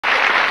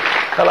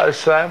Hello,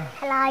 Sam.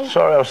 Hello.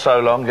 Sorry I was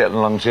so long getting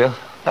along to you.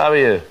 How are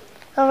you?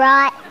 All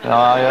right. How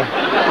are you?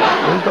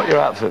 Who's got your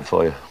outfit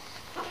for you?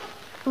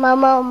 My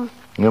mum.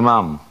 Your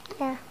mum?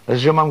 Yeah.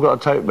 Has your mum got a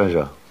tape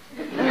measure?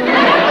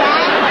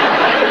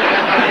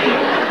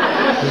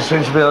 There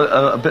seems to be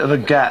a bit of a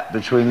gap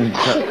between...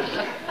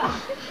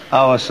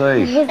 Oh, I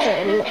see.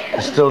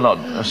 It's still not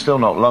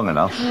long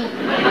enough.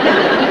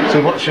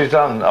 See, what she's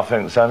done, I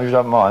think, Sam, if you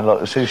don't mind,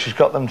 look, see, she's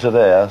got them to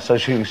there, so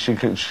she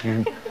can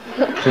do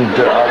it either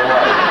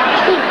way.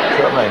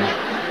 See what I mean?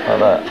 Like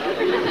that.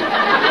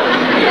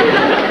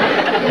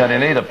 You only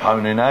need a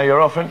pony now, you're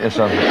off, aren't you,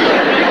 son? Do you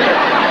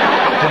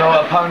know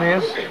what a pony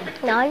is?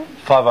 No.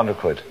 500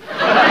 quid.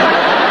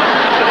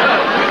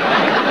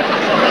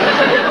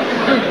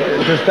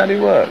 Does Daddy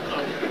work?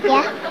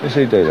 Yeah. What does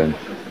he do then?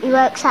 He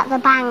works at the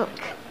bank.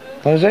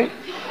 Oh, is he?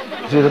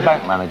 Is he the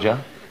bank manager?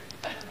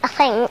 I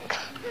think.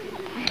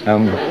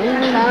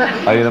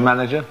 Are you the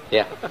manager?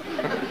 Yeah.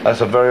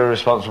 That's a very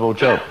responsible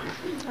job.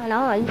 I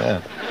know.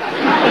 Yeah.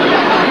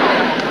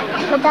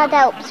 My dad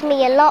helps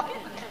me a lot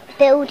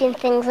building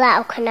things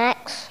out of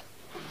connects.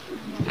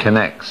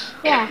 Connects?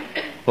 Yeah.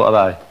 What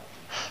are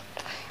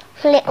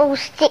they? Little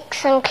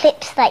sticks and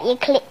clips that you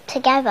clip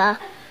together.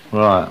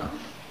 Right.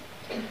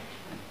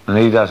 And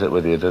he does it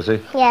with you, does he?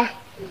 Yeah.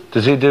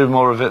 Does he do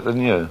more of it than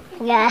you?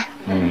 Yeah.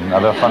 I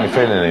have a funny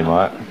feeling he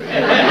might.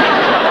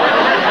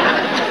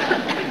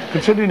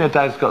 Considering your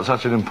dad's got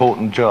such an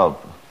important job,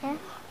 yeah.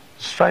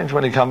 It's strange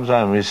when he comes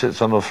home and he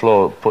sits on the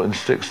floor putting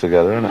sticks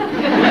together, isn't it?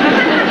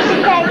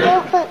 Dad,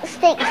 you put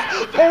sticks.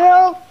 They're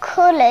all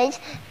coloured,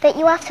 but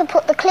you have to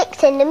put the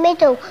clips in the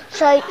middle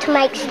so to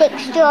make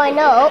sticks join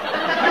up.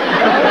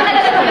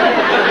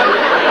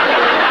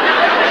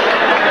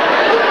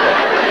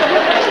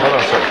 Hold on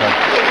a second.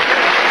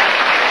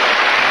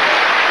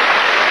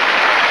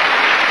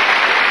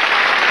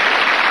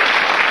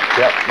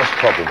 Yep, what's the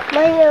problem?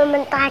 My mum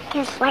and dad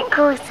kiss like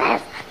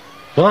horses.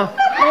 What?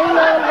 My mum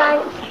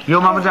and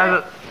Your mum and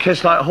dad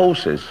kiss like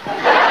horses?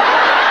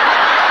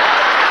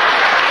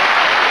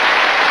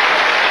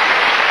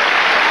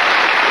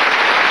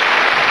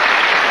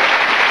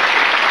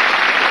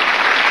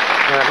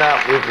 Now,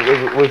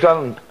 we've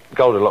done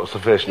Goldilocks the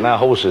fish, now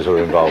horses are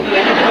involved.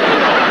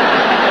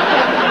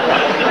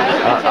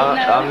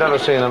 I've never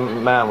seen a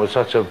man with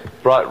such a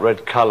bright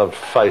red coloured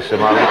face in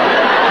my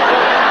life.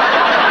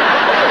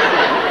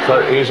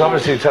 So he's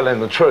obviously telling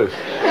the truth.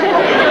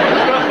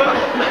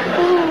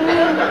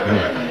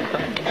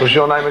 What's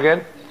your name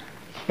again?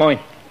 Mine.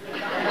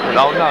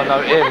 No, him,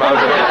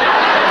 over there.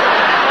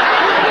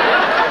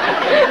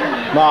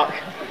 Mark.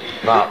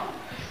 Mark.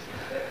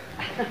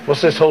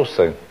 What's this horse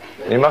thing?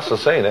 You must have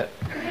seen it.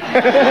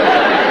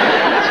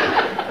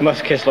 I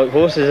must kiss like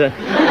horses then.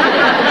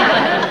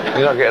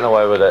 You're not getting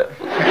away with it.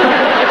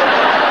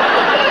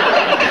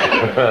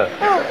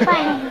 oh,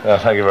 fine. No,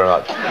 thank you very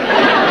much.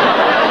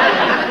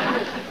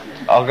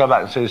 I'll go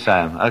back and see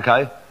Sam,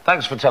 OK?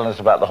 Thanks for telling us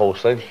about the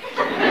horse thing.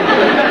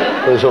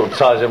 It sort of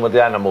ties in with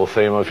the animal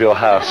theme of your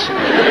house.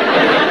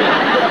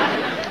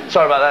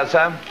 Sorry about that,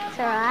 Sam. It's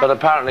all right. But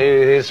apparently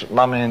his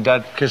mummy and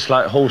dad kiss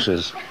like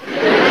horses.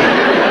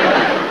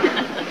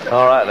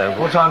 All right, then.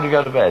 What time do you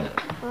go to bed?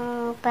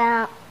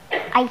 About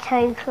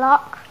 8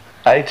 o'clock.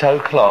 8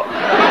 o'clock?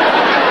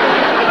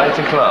 8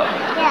 o'clock?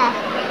 Yeah.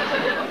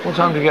 What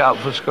time do you get up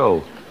for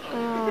school?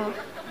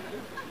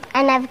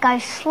 I never go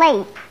to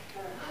sleep.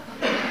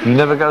 You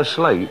never go to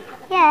sleep?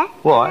 Yeah.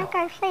 Why? I never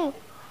go to sleep.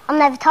 I'm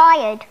never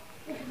tired.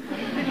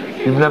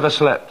 You've never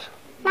slept?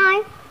 No.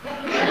 Well,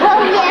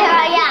 yeah,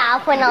 I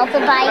have when I was a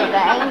baby.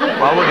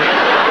 Why wouldn't you?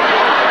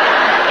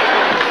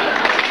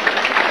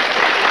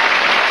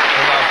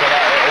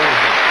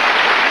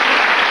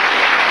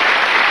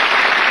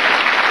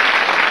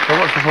 So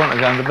what's the point of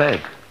going to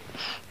bed?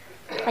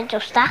 I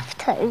just have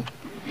to.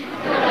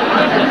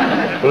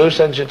 Well, who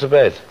sends you to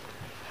bed?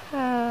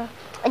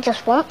 I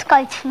just want to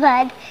go to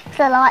bed because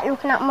I like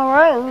looking at my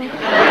room.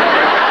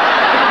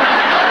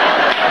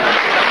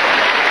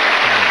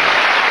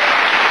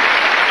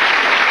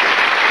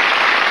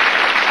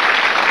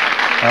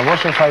 Now,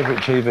 what's your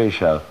favourite TV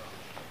show?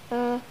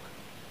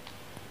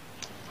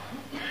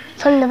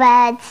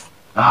 Thunderbirds.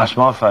 Ah, it's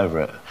my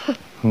favourite.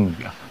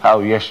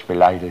 Oh, yes, my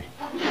lady.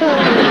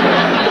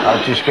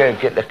 I'll just go and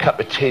get the cup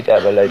of tea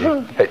there, my lady.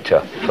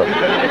 Picture. Isn't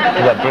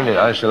that brilliant?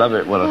 I used to love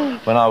it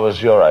when I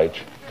was your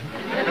age.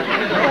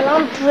 Well,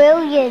 I'm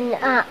brilliant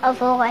at a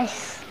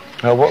voice.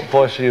 Now, what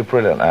voice are you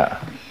brilliant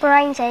at?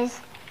 Brains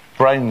is.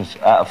 Brains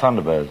out of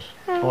Thunderbirds.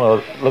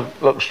 Well,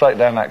 look straight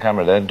down that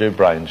camera there and do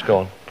Brains. Go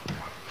on.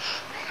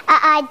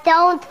 I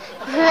don't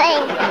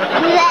think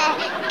they're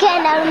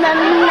gonna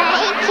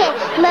make it,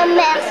 my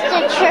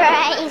Master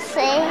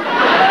Tracy.